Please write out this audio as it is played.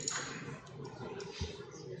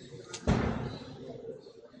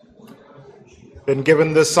Been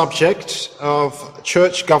given the subject of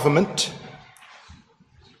church government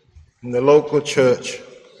in the local church.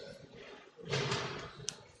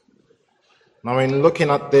 Now, in looking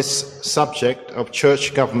at this subject of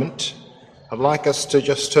church government, I'd like us to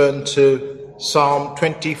just turn to Psalm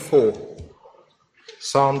 24.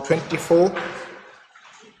 Psalm 24,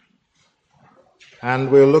 and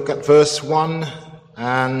we'll look at verse 1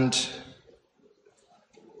 and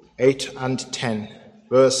 8 and 10.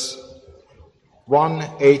 Verse 1,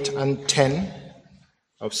 8 and 10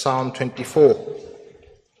 of Psalm 24.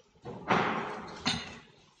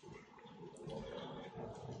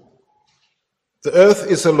 The earth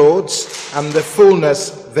is the Lord's, and the fullness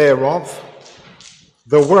thereof,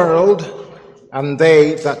 the world, and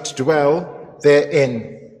they that dwell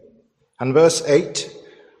therein. And verse 8,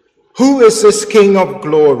 who is this King of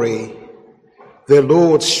glory? The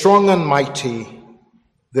Lord strong and mighty,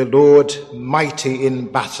 the Lord mighty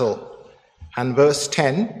in battle. And verse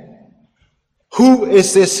 10, who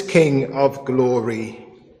is this King of glory?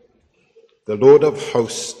 The Lord of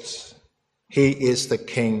hosts, he is the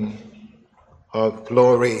King of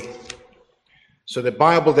glory. So the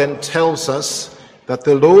Bible then tells us that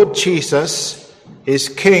the Lord Jesus is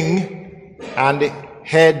King and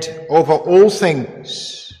head over all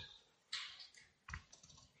things.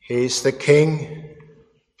 He is the King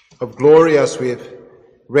of glory, as we have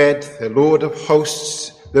read, the Lord of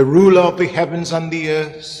hosts, the ruler of the heavens and the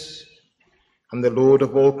earth, and the Lord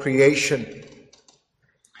of all creation.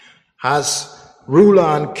 As ruler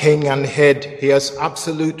and king and head, he has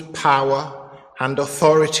absolute power and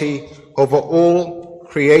authority over all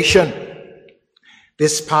creation.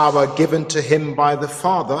 This power given to him by the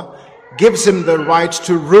Father gives him the right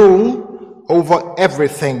to rule over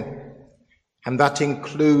everything, and that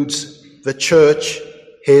includes the church,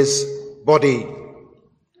 his body.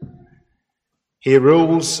 He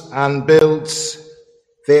rules and builds,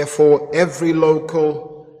 therefore, every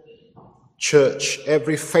local church,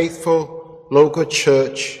 every faithful local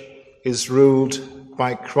church is ruled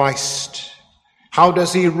by Christ. How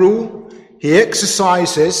does he rule? He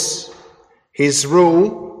exercises his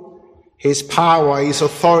rule, his power, his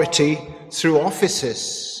authority through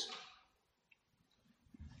offices.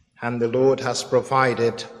 And the Lord has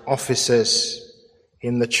provided offices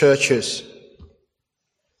in the churches.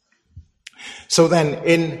 So then,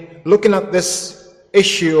 in looking at this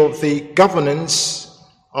issue of the governance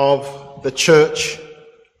of the church,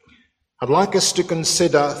 I'd like us to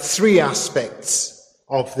consider three aspects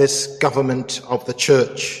of this government of the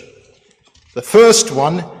church. The first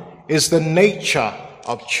one is the nature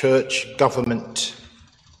of church government.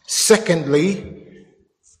 Secondly,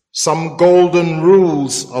 some golden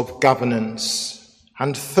rules of governance.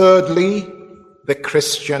 And thirdly, the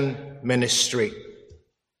Christian ministry.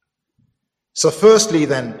 So firstly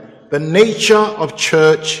then, the nature of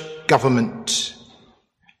church government.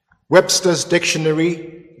 Webster's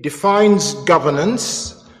dictionary defines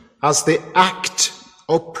governance as the act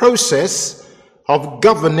or process of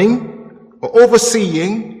governing or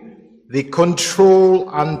overseeing the control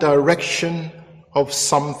and direction of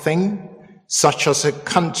something, such as a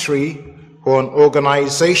country or an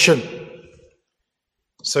organization.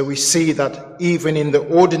 So we see that even in the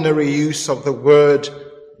ordinary use of the word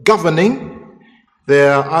governing,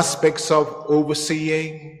 there are aspects of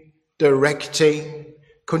overseeing, directing,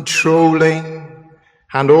 controlling,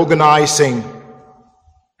 and organizing.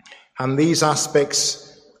 And these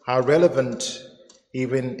aspects are relevant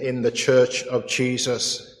even in the Church of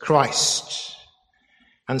Jesus Christ.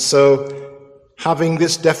 And so, having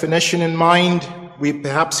this definition in mind, we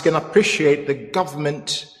perhaps can appreciate the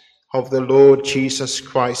government of the Lord Jesus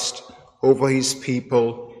Christ over his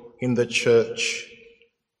people in the church.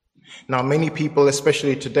 Now, many people,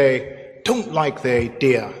 especially today, don't like the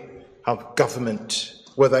idea of government,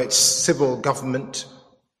 whether it's civil government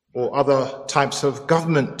or other types of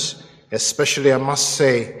government, especially, I must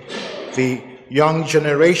say, the young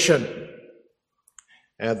generation,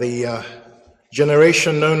 the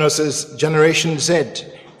generation known as Generation Z.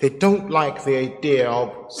 They don't like the idea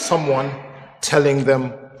of someone telling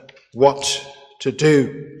them what to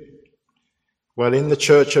do. Well, in the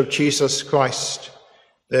Church of Jesus Christ,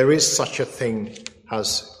 there is such a thing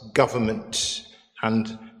as government,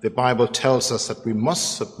 and the Bible tells us that we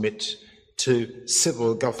must submit to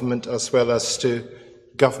civil government as well as to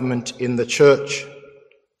government in the church.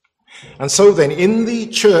 And so then, in the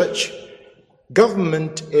church,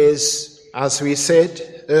 government is, as we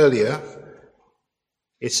said earlier,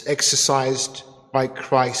 it's exercised by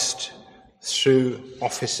Christ through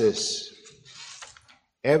offices.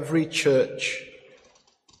 Every church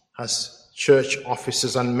has church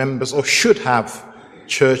officers and members, or should have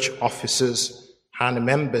church officers and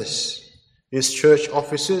members. These church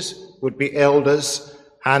officers would be elders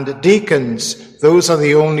and deacons. Those are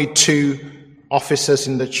the only two officers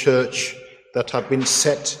in the church that have been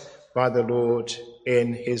set by the Lord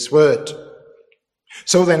in his word.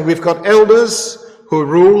 So then we've got elders who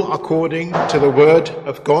rule according to the word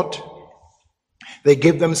of God. They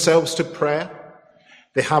give themselves to prayer.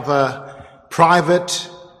 They have a private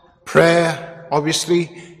prayer,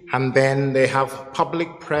 obviously, and then they have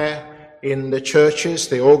public prayer in the churches.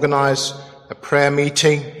 They organize a prayer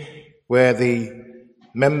meeting where the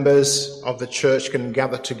members of the church can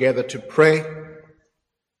gather together to pray.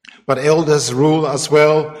 But elders rule as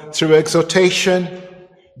well through exhortation,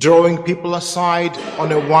 drawing people aside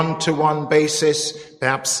on a one-to-one basis,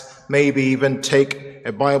 perhaps maybe even take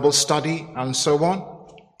a Bible study and so on.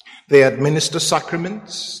 They administer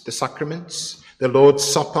sacraments, the Lord's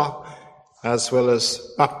Supper, as well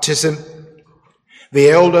as baptism. The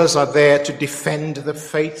elders are there to defend the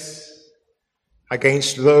faith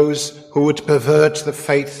against those who would pervert the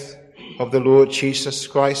faith of the Lord Jesus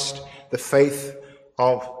Christ, the faith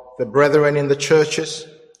of the brethren in the churches.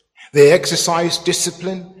 They exercise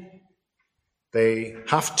discipline. They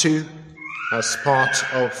have to, as part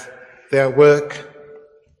of their work.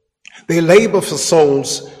 They labor for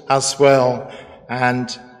souls as well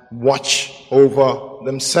and watch over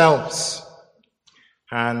themselves.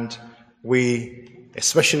 And we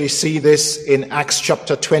especially see this in Acts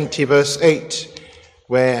chapter 20, verse 8,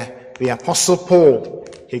 where the Apostle Paul,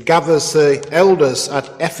 he gathers the elders at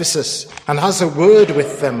Ephesus and has a word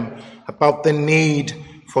with them about the need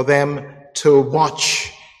for them to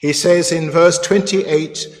watch. He says in verse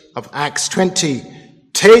 28 of Acts 20,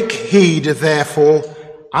 "Take heed, therefore,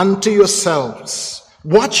 unto yourselves,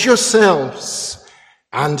 watch yourselves,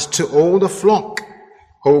 and to all the flock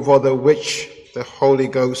over the which the Holy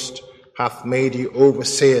Ghost hath made you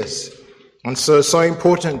overseers." And so it's so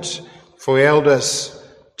important for elders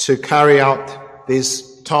to carry out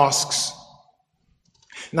these tasks.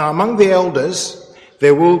 Now, among the elders,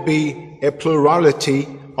 there will be a plurality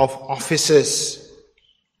of officers,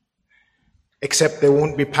 except there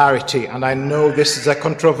won't be parity. And I know this is a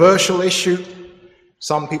controversial issue.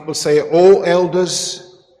 Some people say all elders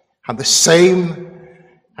are the same,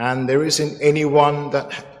 and there isn't anyone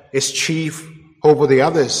that is chief over the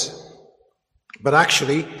others. But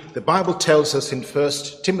actually, the Bible tells us in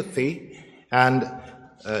 1 Timothy and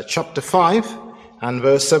chapter 5 and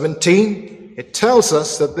verse 17, it tells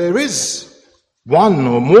us that there is one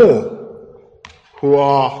or more who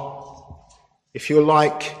are, if you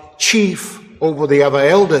like, chief over the other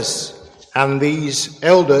elders. And these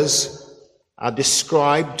elders are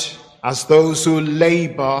described as those who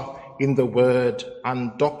labor in the word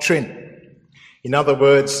and doctrine. In other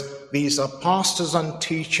words, these are pastors and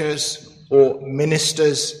teachers or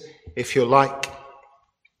ministers, if you like.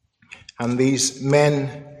 And these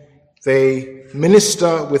men, they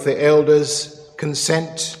minister with the elders'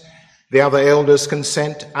 consent, the other elders'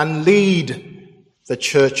 consent, and lead the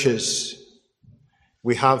churches.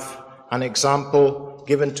 We have an example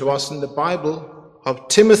given to us in the Bible of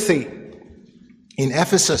Timothy in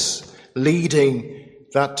Ephesus leading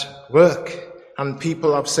that work. And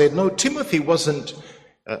people have said, no, Timothy wasn't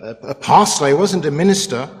a pastor, he wasn't a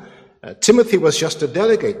minister. Timothy was just a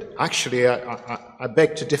delegate. Actually, I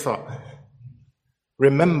beg to differ.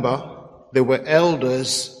 Remember, there were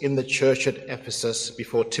elders in the church at Ephesus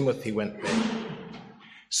before Timothy went there.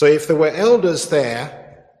 So if there were elders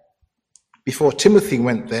there before Timothy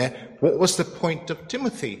went there, what was the point of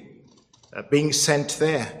Timothy being sent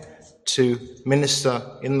there to minister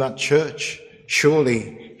in that church?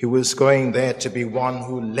 Surely he was going there to be one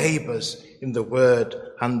who labors in the word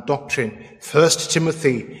and doctrine. 1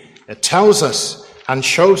 Timothy tells us and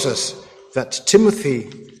shows us that Timothy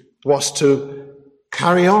was to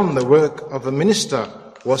carry on the work of a minister,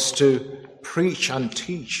 was to preach and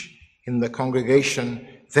teach in the congregation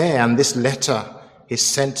there. And this letter is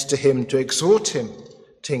sent to him to exhort him,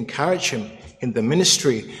 to encourage him in the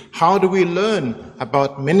ministry. How do we learn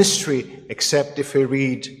about ministry except if we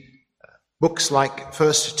read books like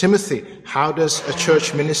 1 Timothy? How does a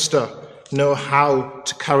church minister know how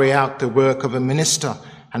to carry out the work of a minister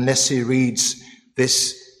unless he reads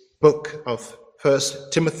this book of 1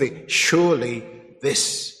 Timothy? Surely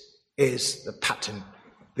this is the pattern.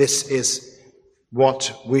 This is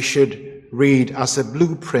what we should read as a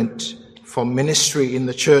blueprint for ministry in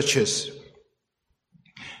the churches.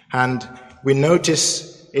 And we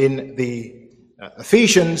notice in the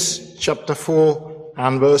Ephesians chapter 4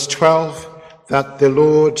 and verse 12 that the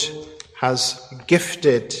Lord has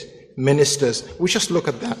gifted ministers. We just look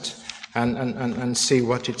at that and see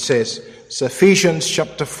what it says. So Ephesians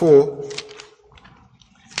chapter 4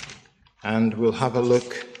 and we'll have a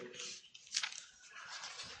look.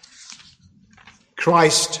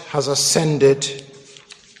 Christ has ascended.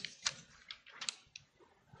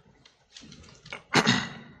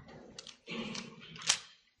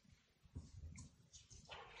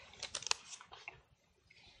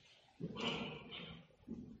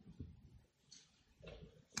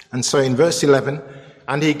 And so in verse 11,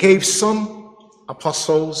 and he gave some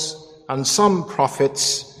apostles and some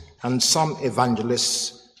prophets and some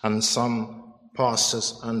evangelists and some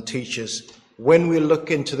pastors and teachers. When we look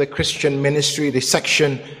into the Christian ministry, the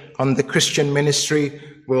section on the Christian ministry,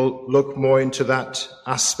 we'll look more into that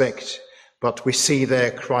aspect. But we see there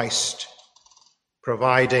Christ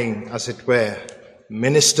providing, as it were,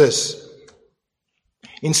 ministers.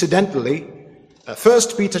 Incidentally, 1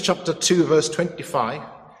 Peter chapter 2, verse 25,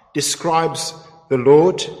 describes the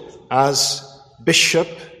Lord as bishop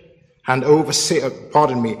and overseer,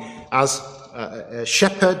 as a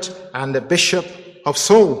shepherd and a bishop of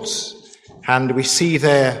souls. And we see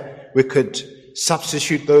there, we could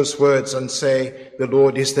substitute those words and say the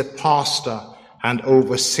Lord is the pastor and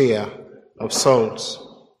overseer of souls.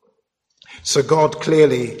 So God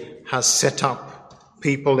clearly has set up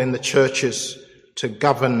people in the churches to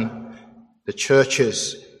govern the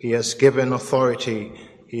churches. He has given authority.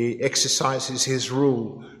 He exercises his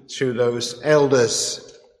rule through those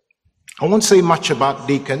elders. I won't say much about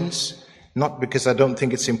deacons, not because I don't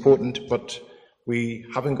think it's important, but we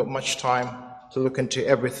haven't got much time to look into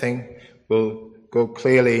everything. We'll go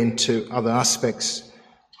clearly into other aspects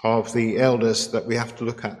of the elders that we have to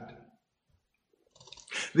look at.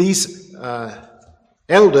 These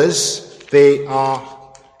elders, they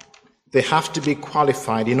have to be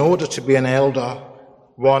qualified. In order to be an elder,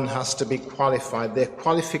 one has to be qualified. There are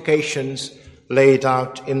qualifications laid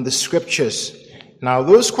out in the scriptures. Now,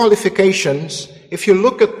 those qualifications, if you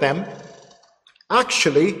look at them,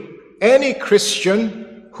 actually, any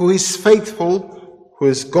Christian who is faithful, who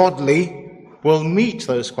is godly, will meet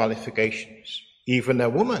those qualifications. Even a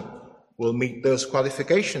woman will meet those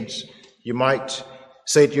qualifications. You might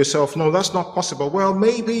say to yourself, no, that's not possible. Well,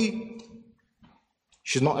 maybe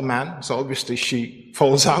she's not a man, so obviously she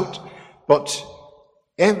falls out. But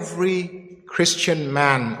every Christian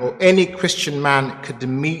man or any Christian man could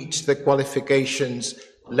meet the qualifications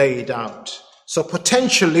laid out. So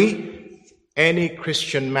potentially, any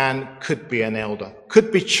Christian man could be an elder,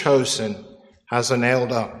 could be chosen as an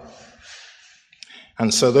elder.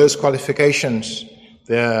 And so those qualifications,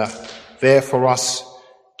 they're there for us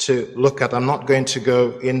to look at. I'm not going to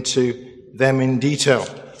go into them in detail,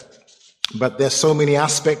 but there's so many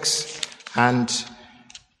aspects, and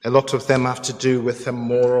a lot of them have to do with the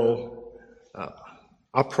moral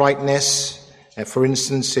uprightness. For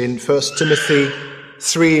instance, in 1 Timothy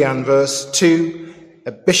 3 and verse 2,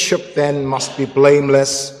 a bishop then must be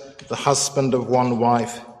blameless, the husband of one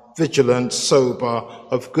wife, vigilant, sober,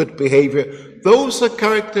 of good behavior. Those are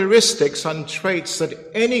characteristics and traits that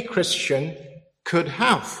any Christian could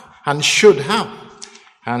have and should have.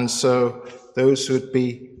 And so those would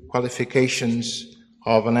be qualifications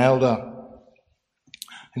of an elder.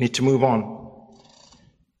 I need to move on.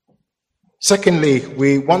 Secondly,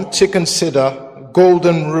 we want to consider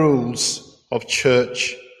golden rules of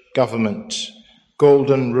church government.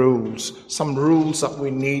 Golden rules. Some rules that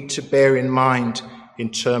we need to bear in mind in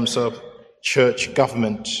terms of church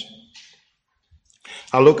government.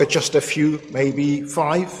 I'll look at just a few, maybe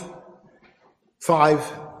five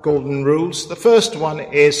golden rules. The first one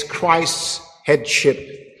is Christ's headship.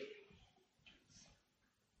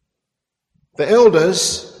 The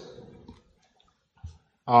elders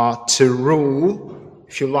are to rule,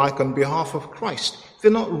 if you like, on behalf of Christ.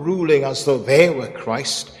 They're not ruling as though they were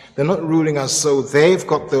Christ. They're not ruling as though they've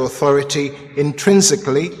got the authority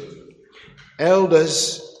intrinsically.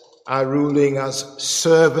 Elders are ruling as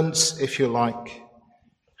servants, if you like,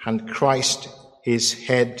 and Christ is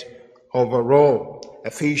head over all.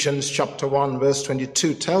 Ephesians chapter 1 verse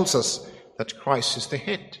 22 tells us that Christ is the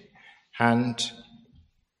head. And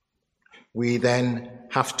we then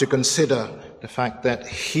have to consider the fact that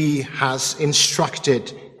he has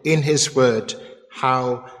instructed in his word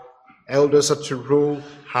how elders are to rule,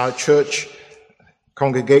 how church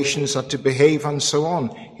congregations are to behave, and so on.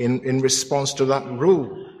 In response to that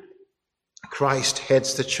rule, Christ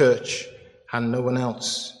heads the church and no one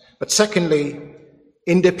else. But secondly,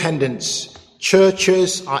 independence.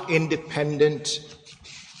 Churches are independent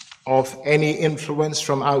of any influence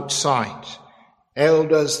from outside.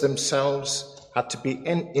 Elders themselves are to be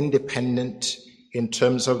independent in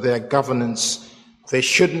terms of their governance. They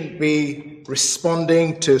shouldn't be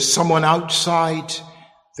responding to someone outside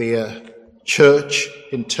their church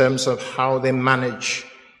in terms of how they manage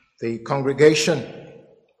the congregation.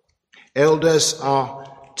 Elders are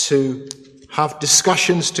to have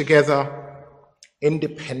discussions together,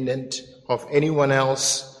 independent of anyone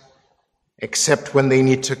else, except when they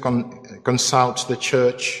need to consult the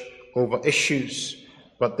church over issues.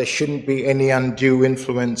 But there shouldn't be any undue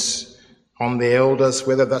influence on the elders,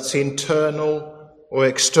 whether that's internal or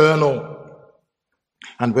external,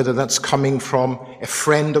 and whether that's coming from a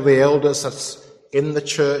friend of the elders that's in the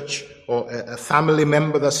church or a family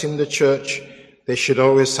member that's in the church. They should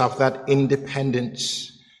always have that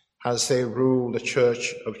independence as they rule the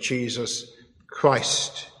church of Jesus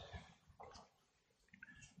Christ.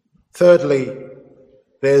 Thirdly,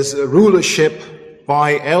 there's a rulership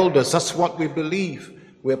by elders. That's what we believe.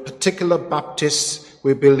 We're particular Baptists.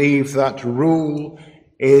 We believe that rule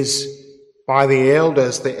is by the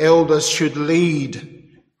elders. The elders should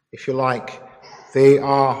lead, if you like. They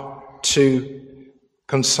are to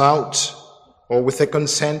consult, or with the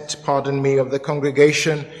consent, of the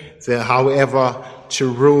congregation. They're, however,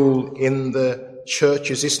 to rule in the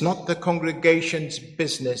churches. It's not the congregation's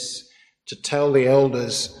business to tell the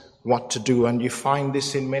elders what to do. And you find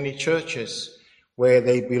this in many churches where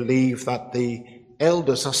they believe that the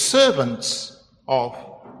elders are servants of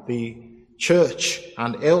the church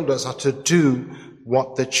and elders are to do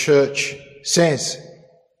what the church says.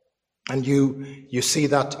 And you see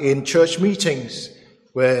that in church meetings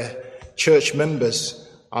where church members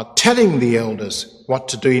are telling the elders what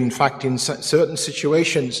to do. In fact, in certain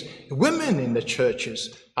situations, women in the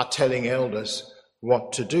churches are telling elders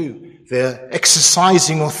what to do. They're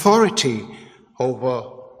exercising authority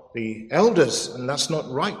over the elders, and that's not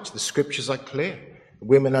right. The scriptures are clear.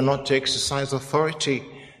 Women are not to exercise authority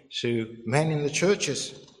to men in the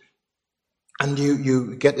churches. And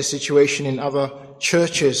you get a situation in other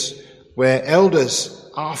churches where elders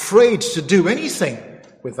are afraid to do anything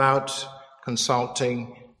without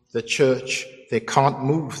consulting the church. They can't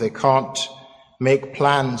move, they can't make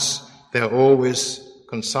plans, they're always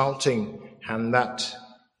consulting, and that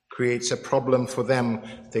creates a problem for them.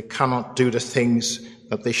 They cannot do the things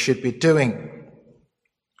that they should be doing.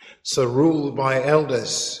 So rule by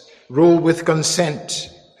elders, rule with consent.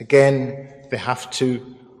 Again, they have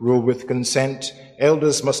to rule with consent.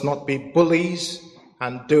 Elders must not be bullies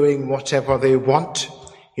and doing whatever they want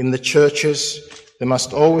in the churches. They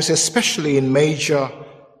must always, especially in major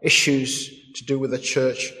issues to do with the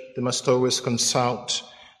church, they must always consult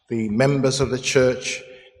the members of the church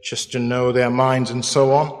just to know their minds and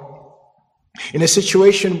so on. In a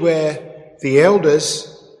situation where the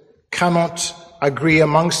elders cannot agree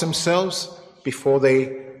amongst themselves before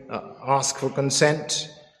they ask for consent,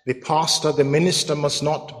 the pastor, the minister, must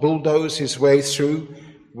not bulldoze his way through.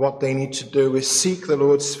 What they need to do is seek the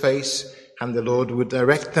Lord's face, and the Lord would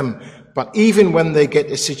direct them. But even when they get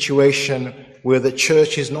a situation where the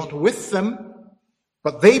church is not with them,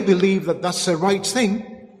 but they believe that that's the right thing,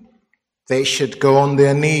 they should go on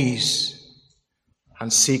their knees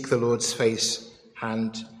and seek the Lord's face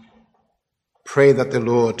and pray that the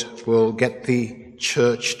Lord will get the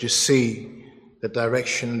church to see the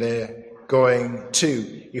direction they're going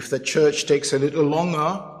to. If the church takes a little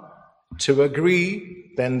longer to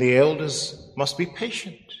agree, then the elders must be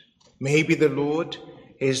patient. Maybe the Lord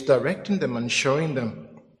is directing them and showing them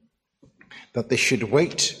that they should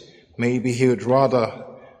wait. Maybe he would rather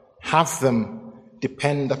have them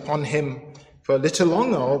depend upon him for a little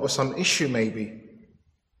longer over some issue maybe.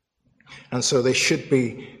 And so there should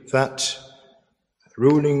be that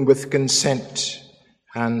ruling with consent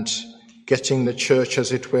and getting the church,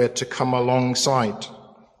 as it were, to come alongside.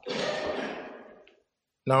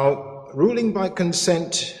 Now, ruling by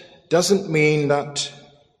consent doesn't mean that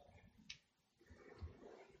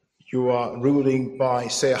you are ruling by,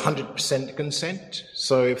 say, 100% consent.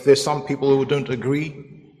 So if there's some people who don't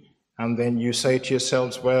agree, and then you say to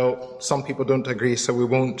yourselves, well, some people don't agree, so we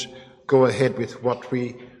won't go ahead with what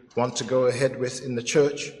we want to go ahead with in the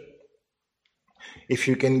church. If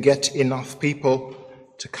you can get enough people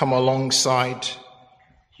to come alongside,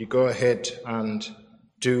 you go ahead and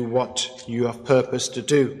do what you have purposed to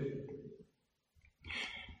do.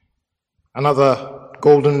 Another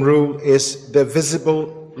golden rule is the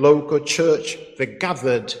visible local church, the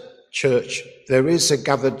gathered church. There is a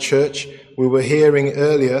gathered church. We were hearing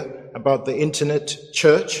earlier about the internet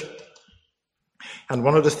church. And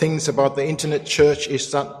one of the things about the internet church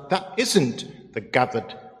is that that isn't the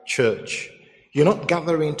gathered church. You're not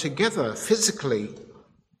gathering together physically.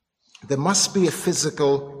 There must be a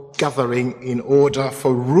physical gathering in order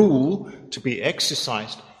for rule to be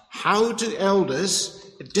exercised. How do elders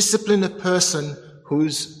discipline a person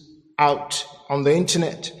who's out on the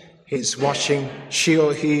internet? She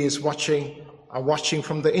or he is watching are watching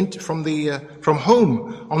from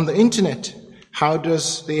home on the internet. How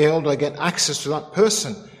does the elder get access to that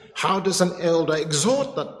person? How does an elder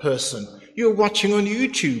exhort that person? You're watching on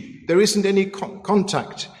YouTube. There isn't any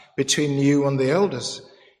contact between you and the elders.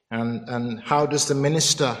 And how does the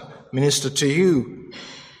minister to you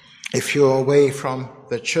if you're away from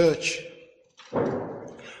the church?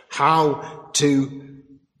 How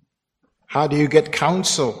do you get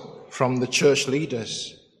counsel from the church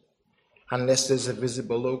leaders unless there's a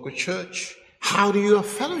visible local church? How do you have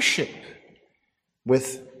fellowship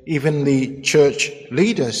with even the church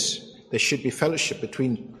leaders? There should be fellowship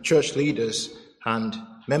between church leaders and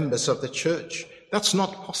members of the church. That's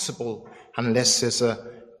not possible unless there's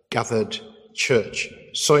a gathered church.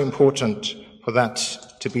 So important for that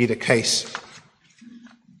to be the case.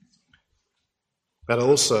 But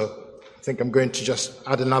also, I think I'm going to just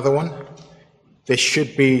add another one. There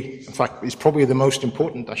should be, in fact, it's probably the most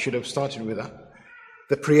important. I should have started with that.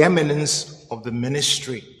 The preeminence of the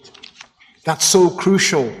ministry. That's so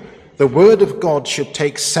crucial. The Word of God should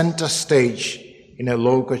take center stage in a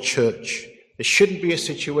local church. There shouldn't be a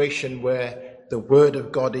situation where the Word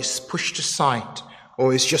of God is pushed aside,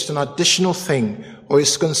 or is just an additional thing, or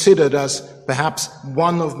is considered as perhaps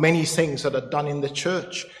one of many things that are done in the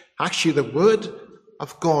church. Actually, the Word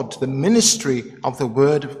of God, the ministry of the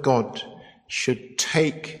Word of God, should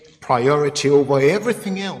take priority over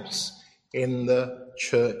everything else in the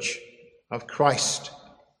church of Christ.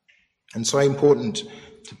 And so important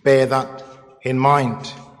to bear that in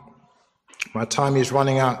mind. My time is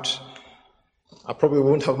running out. I probably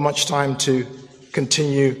won't have much time to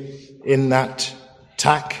continue in that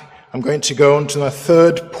tack. I'm going to go on to the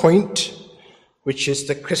third point, which is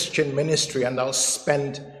the Christian ministry, and I'll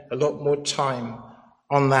spend a lot more time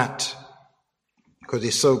on that because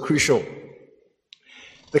it's so crucial.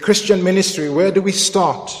 The Christian ministry, where do we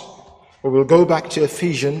start? Well, we'll go back to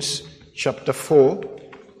Ephesians chapter 4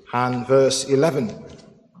 and verse 11.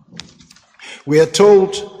 We are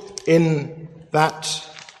told in that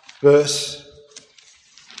verse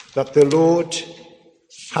that the Lord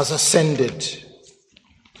has ascended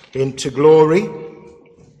into glory,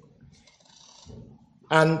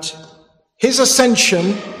 and his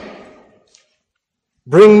ascension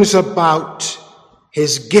brings about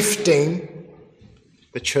his gifting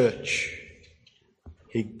the church.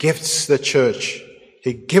 He gifts the church.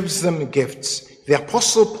 He gives them gifts. The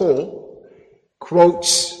Apostle Paul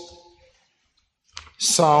quotes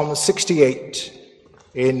Psalm 68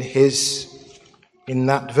 in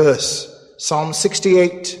that verse. Psalm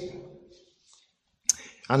 68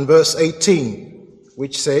 and verse 18,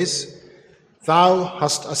 which says, "Thou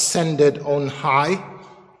hast ascended on high,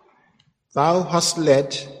 thou hast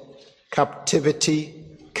led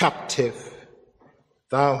captivity captive.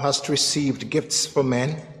 Thou hast received gifts for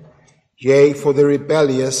men, yea, for the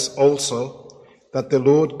rebellious also, that the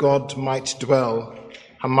Lord God might dwell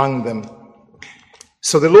among them."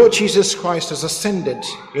 So the Lord Jesus Christ has ascended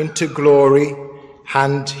into glory,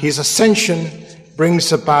 and his ascension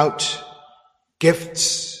brings about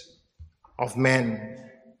gifts of men.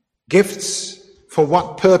 Gifts for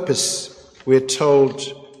what purpose? We're told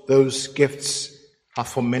those gifts are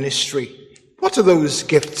for ministry. What are those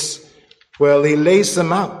gifts? Well, he lays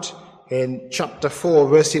them out in chapter 4,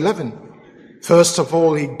 verse 11. First of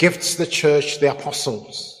all, he gifts the church the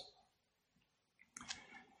apostles.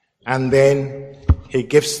 And then he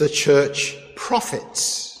gives the church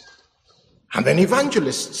prophets. And then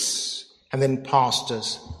evangelists. And then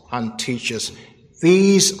pastors and teachers.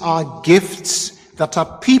 These are gifts that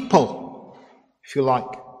are people, if you like.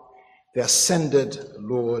 The ascended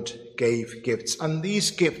Lord gave gifts. And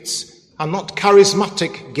these gifts are not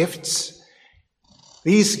charismatic gifts.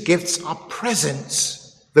 These gifts are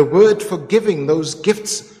presents. The word for giving those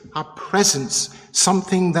gifts are presents,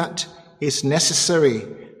 something that is necessary.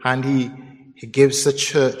 And he gives the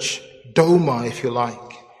church doma, if you like,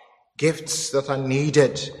 gifts that are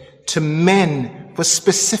needed to men for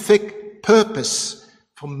specific purpose,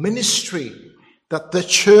 for ministry, that the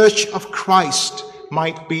church of Christ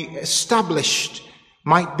might be established,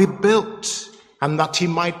 might be built, and that he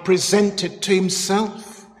might present it to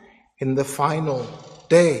himself in the final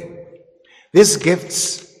day. These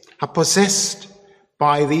gifts are possessed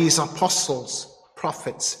by these apostles,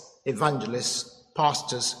 prophets, evangelists,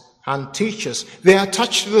 pastors, and teachers. They are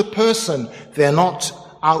attached to the person. They're not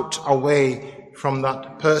out away from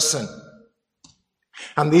that person.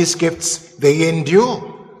 And these gifts, they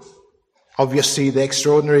endure. Obviously, the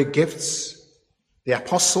extraordinary gifts, the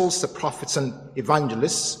apostles, the prophets, and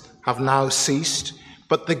evangelists have now ceased,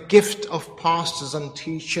 but the gift of pastors and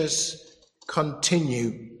teachers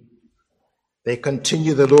continue.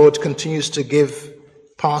 The Lord continues to give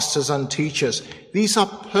pastors and teachers. These are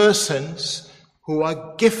persons who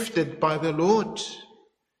are gifted by the Lord.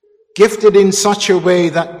 Gifted in such a way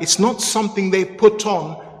that it's not something they put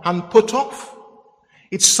on and put off.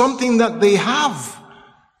 It's something that they have.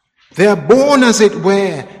 They are born, as it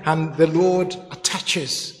were, and the Lord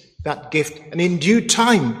attaches that gift. And in due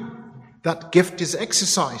time, that gift is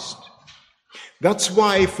exercised. That's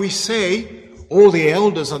why if we say all the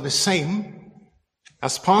elders are the same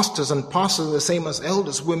as pastors and pastors are the same as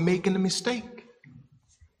elders, we're making a mistake.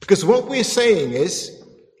 Because what we're saying is,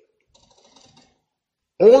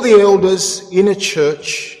 all the elders in a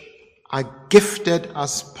church are gifted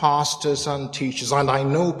as pastors and teachers. And I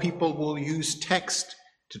know people will use text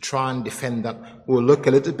to try and defend that. We'll look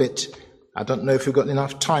a little bit. I don't know if we've got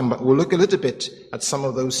enough time, but we'll look a little bit at some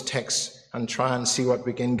of those texts and try and see what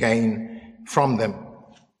we can gain from them.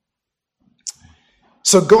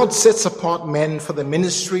 So God sets apart men for the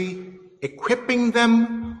ministry, equipping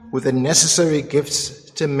them with the necessary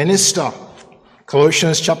gifts to minister.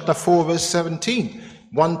 Colossians chapter 4, verse 17.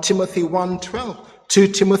 1 Timothy 1:12, 2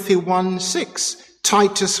 Timothy 1:6,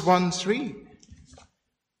 Titus 1:3.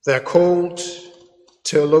 They're called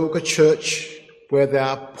to a local church where they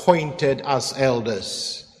are appointed as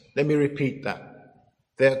elders. Let me repeat that.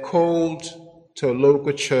 They're called to a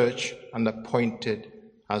local church and appointed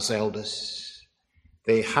as elders.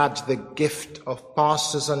 They had the gift of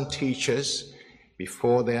pastors and teachers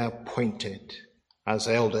before they are appointed as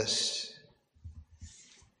elders.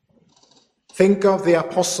 Think of the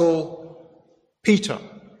Apostle Peter.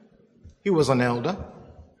 He was an elder.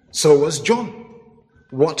 So was John.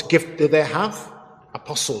 What gift did they have?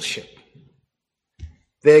 Apostleship.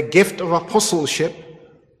 Their gift of apostleship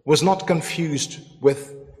was not confused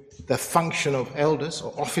with the function of elders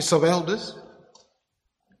or office of elders.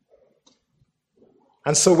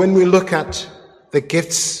 And so when we look at the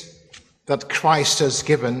gifts that Christ has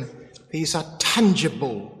given, these are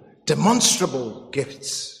tangible, demonstrable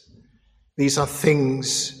gifts. These are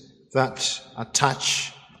things that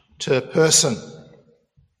attach to a person.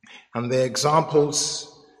 And they're examples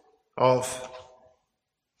of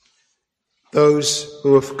those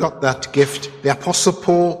who have got that gift. The Apostle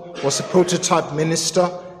Paul was a prototype minister,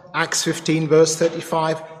 Acts 15, verse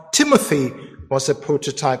 35. Timothy was a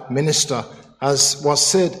prototype minister, as was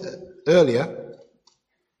said earlier.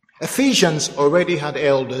 Ephesians already had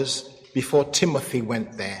elders before Timothy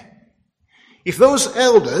went there. If those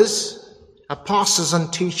elders are pastors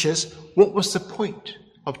and teachers, what was the point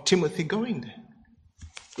of Timothy going there?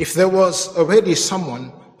 If there was already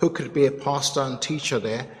someone who could be a pastor and teacher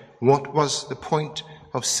there, what was the point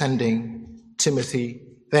of sending Timothy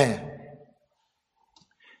there?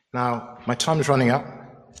 Now, my time is running out.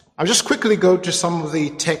 I'll just quickly go to some of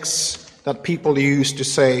the texts that people use to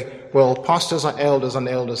say, well, pastors are elders and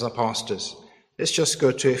elders are pastors. Let's just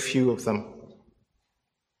go to a few of them.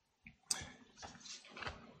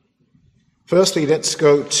 Firstly, let's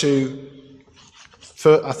go to,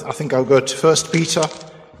 I think I'll go to 1 Peter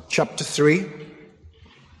chapter 3.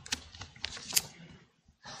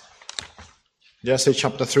 Did I say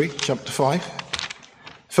chapter 3? Chapter 5.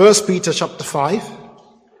 1 Peter chapter 5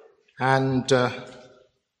 and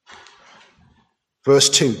verse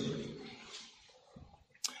 2.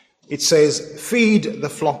 It says, "Feed the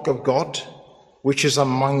flock of God, which is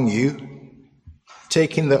among you,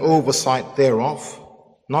 taking the oversight thereof,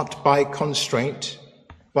 not by constraint,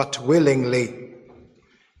 but willingly."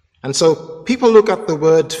 And so people look at the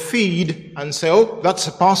word feed and say, oh, that's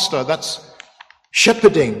a pastor, that's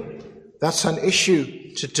shepherding. That's an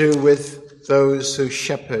issue to do with those who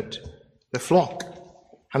shepherd the flock.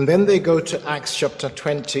 And then they go to Acts chapter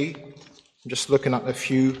 20. I'm just looking at a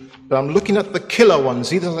few, but I'm looking at the killer ones.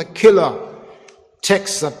 These are the killer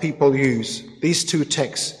texts that people use. These two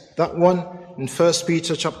texts. That one in 1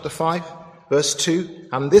 Peter chapter 5, verse 2,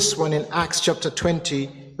 and this one in Acts chapter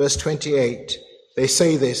 20, verse 28. They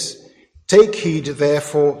say this: "Take heed,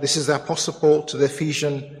 therefore," this is the Apostle Paul to the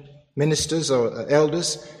Ephesian ministers or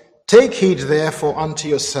elders, "Take heed, therefore, unto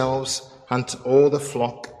yourselves and to all the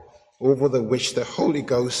flock over the which the Holy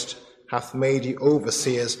Ghost hath made you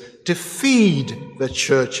overseers, to feed the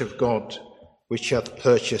church of God, which he hath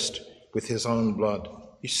purchased with his own blood."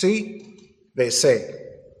 You see, they say,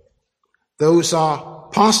 those are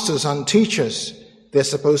pastors and teachers. They're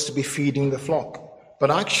supposed to be feeding the flock.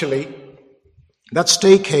 But actually, that's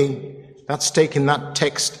taking that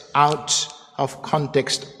text out of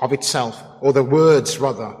context of itself, or the words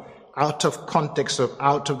rather, out of context, or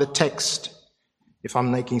out of the text, if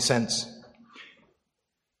I'm making sense.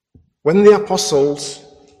 When the apostles,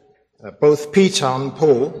 both Peter and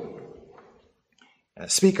Paul,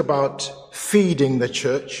 speak about feeding the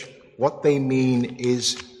church, what they mean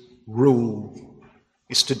is rule.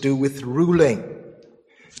 It's to do with ruling.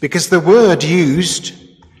 Because the word used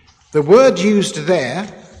there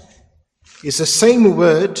is the same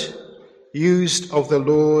word used of the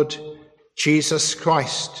Lord Jesus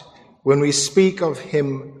Christ when we speak of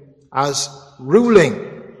him as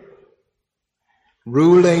ruling.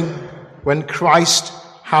 Ruling when Christ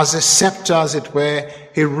has a scepter, as it were,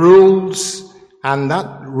 he rules, and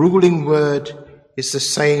that ruling word is the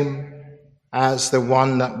same as the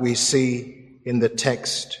one that we see in the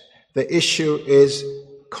text. The issue is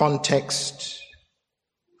context.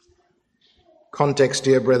 Context,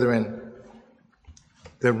 dear brethren.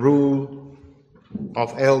 The rule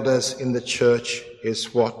of elders in the church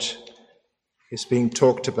is what is being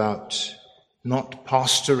talked about, not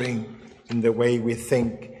pastoring in the way we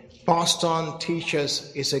think. Pastor and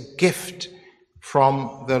teachers is a gift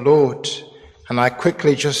from the Lord. And I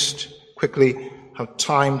quickly have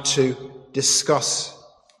time to discuss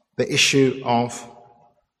the issue of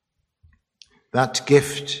that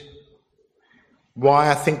gift.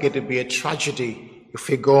 Why I think it would be a tragedy if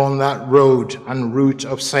we go on that road and route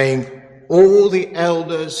of saying all the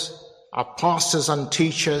elders are pastors and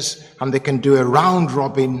teachers and they can do a round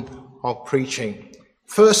robin of preaching.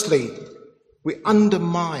 Firstly, we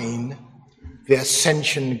undermine the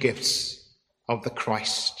ascension gifts of the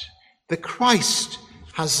Christ. The Christ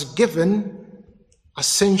has given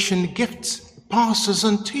ascension gifts, pastors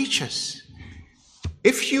and teachers.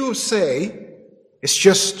 If you say it's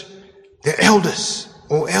just the elders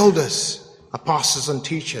or elders are pastors and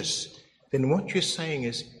teachers, then what you're saying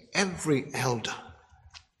is every elder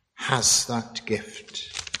has that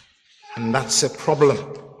gift. And that's a problem.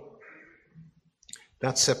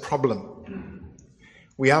 That's a problem.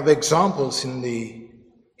 We have examples in the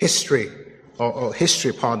history,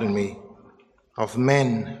 of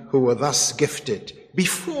men who were thus gifted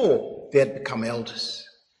before they had become elders.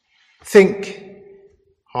 Think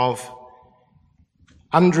of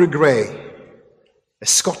Andrew Gray, a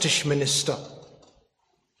Scottish minister.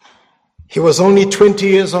 He was only 20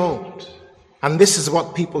 years old, and this is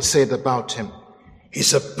what people said about him.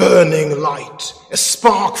 He's a burning light, a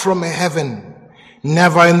spark from heaven.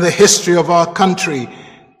 Never in the history of our country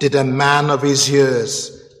did a man of his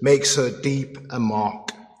years make so deep a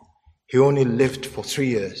mark. He only lived for 3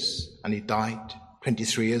 years, and he died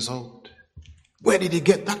 23 years old. Where did he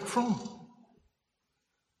get that from?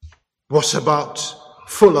 What about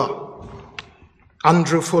Fuller,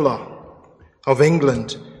 Andrew Fuller of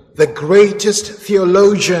England, the greatest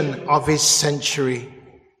theologian of his century?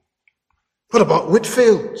 What about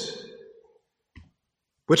Whitefield?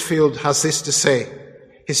 Whitefield has this to say.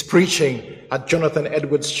 He's preaching at Jonathan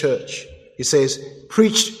Edwards Church. He says,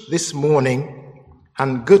 "Preached this morning,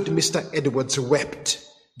 and good Mr. Edwards wept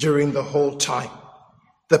during the whole time.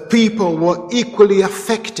 The people were equally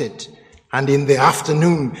affected, and in the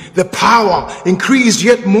afternoon, the power increased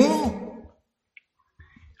yet more."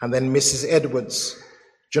 And then Mrs. Edwards,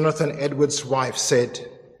 Jonathan Edwards' wife, said,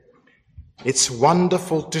 "It's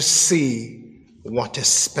wonderful to see what a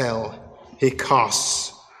spell he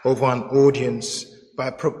casts over an audience by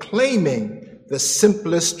proclaiming the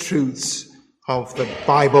simplest truths of the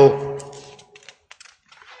Bible."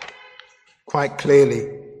 Quite clearly,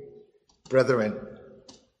 brethren,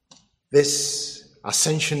 this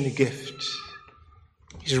ascension gift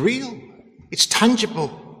is real. It's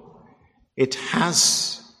tangible. It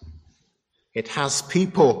has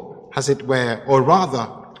people, as it were, or rather,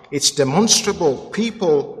 it's demonstrable.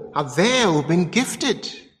 People are there who've been gifted,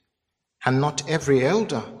 and not every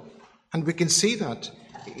elder. And we can see that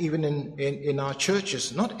even in our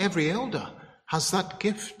churches. Not every elder has that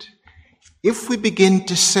gift. If we begin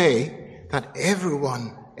to say that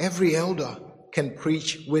every elder can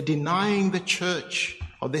preach, we're denying the church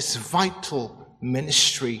of this vital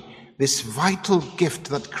ministry, this vital gift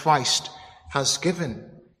that Christ has given.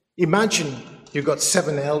 Imagine you've got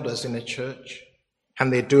 7 elders in a church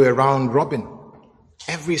and they do a round robin.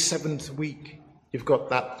 Every 7th week, you've got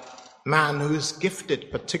that man who is gifted,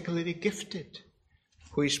 particularly gifted,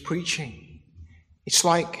 who is preaching. It's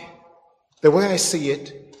like, the way I see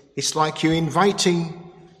it, it's like you're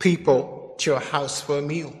inviting people to your house for a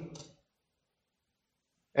meal.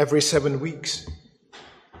 Every 7 weeks.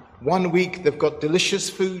 1 week they've got delicious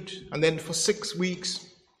food, and then for 6 weeks,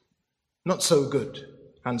 not so good,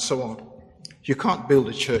 and so on. You can't build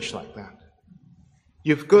a church like that.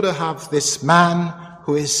 You've got to have this man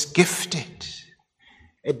who is gifted,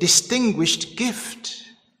 a distinguished gift,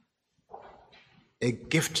 a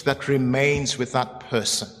gift that remains with that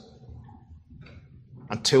person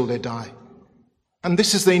until they die. And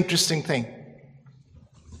this is the interesting thing.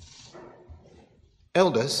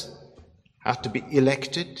 Elders have to be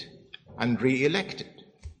elected and re-elected.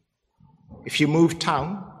 If you move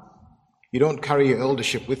town, you don't carry your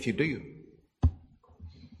eldership with you, do you?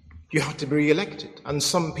 You have to be re-elected. And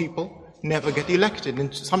some people never get elected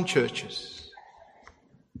in some churches.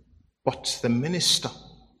 But the minister,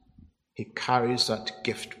 he carries that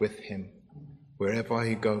gift with him wherever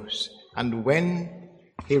he goes. And when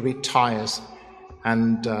he retires,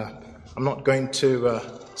 and I'm not going to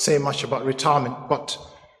say much about retirement, but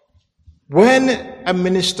when a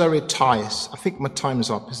minister retires, I think my time's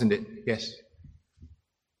up, isn't it? Yes.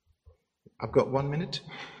 I've got 1 minute.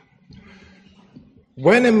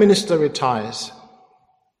 When a minister retires,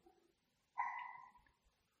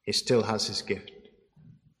 he still has his gift.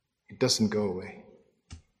 It doesn't go away.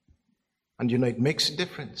 And you know, it makes a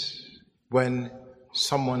difference when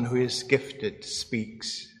someone who is gifted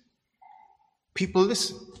speaks. People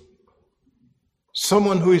listen.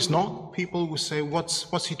 Someone who is not, people will say,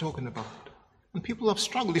 what's he talking about? And people have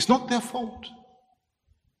struggled. It's not their fault.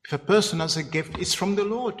 If a person has a gift, it's from the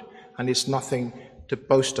Lord. And it's nothing to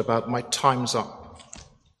boast about. My time's up.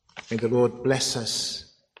 May the Lord bless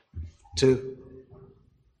us to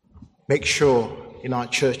make sure in our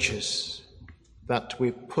churches that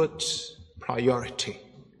we put priority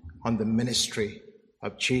on the ministry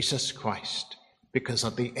of Jesus Christ, because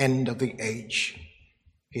at the end of the age,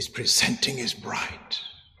 he's presenting his bride,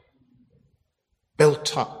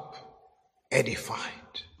 built up,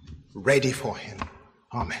 edified, ready for him.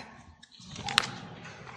 Amen.